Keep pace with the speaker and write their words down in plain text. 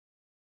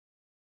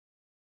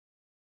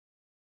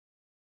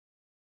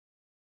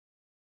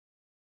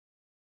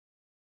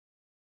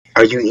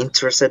Are you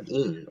interested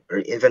in, or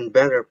even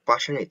better,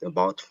 passionate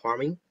about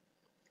farming?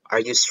 Are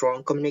you a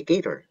strong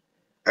communicator?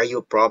 Are you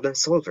a problem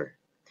solver?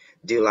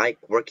 Do you like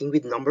working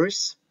with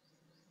numbers?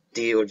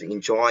 Do you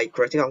enjoy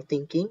critical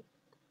thinking?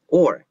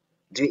 Or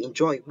do you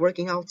enjoy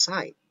working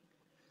outside?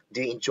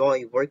 Do you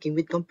enjoy working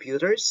with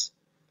computers?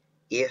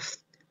 If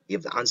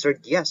you've answered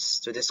yes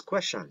to these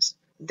questions,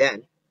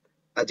 then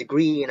a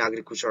degree in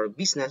agricultural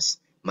business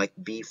might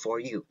be for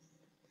you.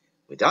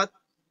 With that,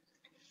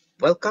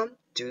 welcome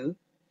to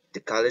the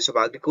College of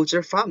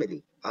Agriculture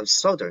family of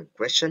Southern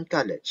Christian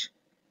College.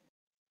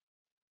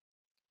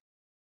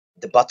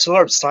 The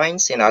Bachelor of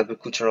Science in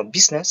Agricultural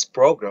Business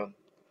program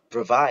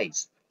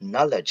provides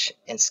knowledge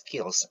and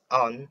skills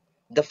on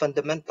the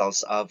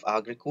fundamentals of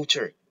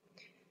agriculture.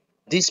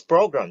 These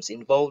programs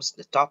involves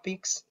the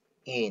topics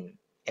in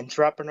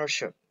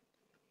entrepreneurship,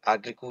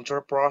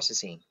 agricultural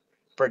processing,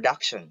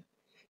 production,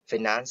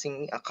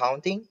 financing,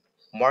 accounting,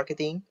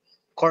 marketing,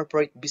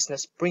 corporate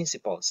business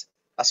principles,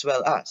 as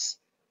well as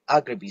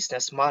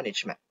agribusiness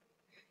management.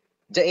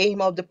 The aim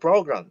of the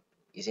program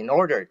is in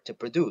order to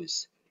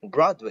produce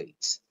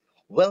graduates,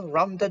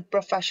 well-rounded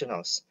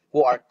professionals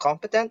who are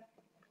competent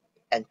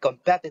and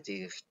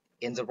competitive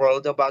in the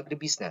world of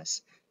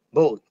agribusiness,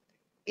 both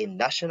in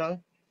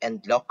national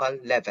and local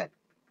level.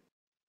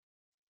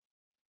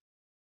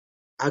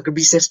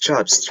 Agribusiness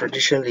jobs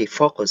traditionally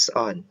focus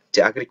on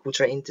the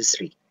agriculture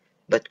industry,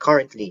 but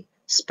currently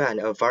span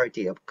a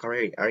variety of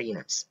career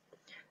arenas.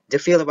 The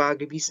field of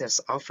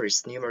agribusiness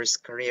offers numerous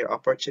career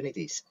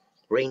opportunities,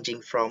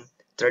 ranging from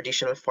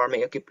traditional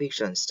farming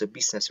occupations to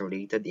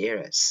business-related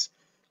areas,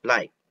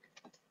 like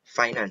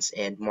finance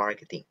and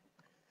marketing.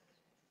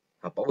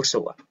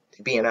 Also,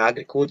 to be an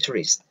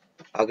agriculturist,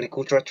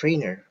 agricultural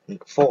trainer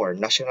for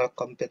national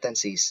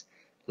competencies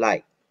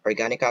like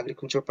organic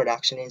agriculture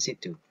production in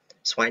situ,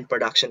 swine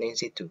production in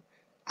situ,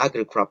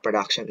 agri-crop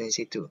production in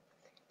situ.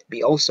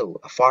 Be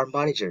also a farm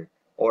manager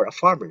or a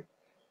farmer,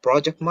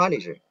 project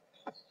manager,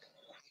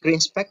 agri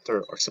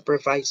inspector or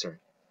supervisor,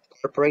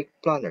 corporate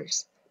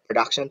planners,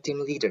 production team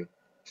leader,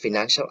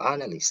 financial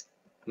analyst,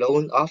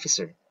 loan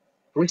officer,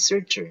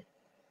 researcher,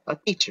 a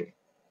teacher,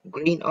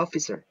 grain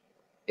officer,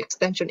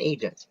 extension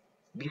agent,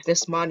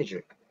 business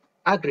manager,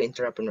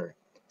 agri-entrepreneur,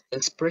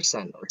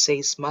 salesperson or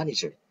sales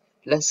manager,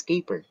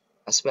 landscaper,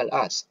 as well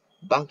as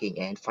banking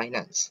and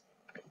finance.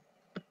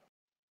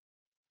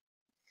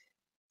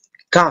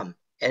 Come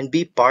and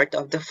be part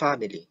of the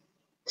family.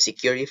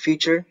 Secure your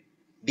future,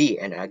 be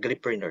an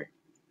agripreneur.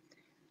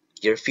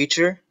 Your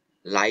future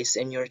lies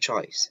in your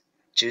choice.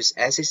 Choose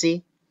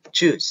SEC,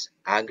 choose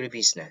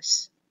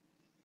agribusiness.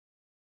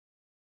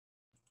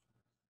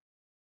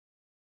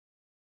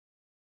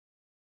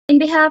 In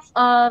behalf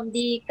of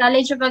the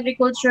College of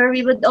Agriculture,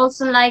 we would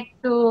also like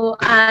to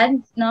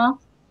add, no,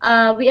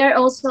 we are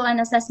also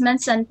an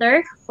assessment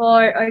center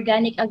for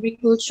organic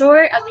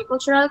agriculture,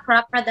 agricultural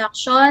crop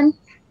production,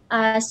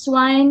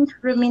 swine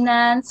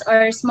ruminants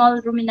or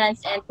small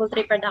ruminants, and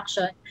poultry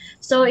production.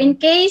 So in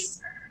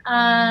case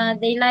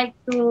they like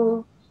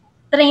to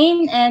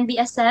train and be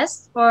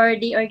assessed for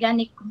the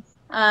organic,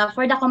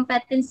 for the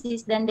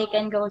competencies, then they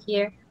can go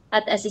here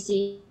at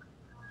SEC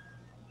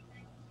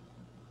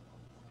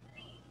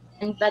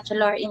and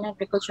Bachelor in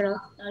Agricultural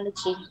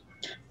Technology.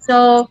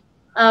 So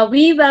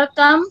we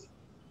welcome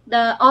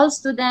the all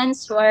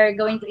students who are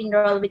going to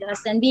enroll with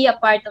us and be a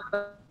part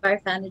of our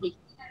family.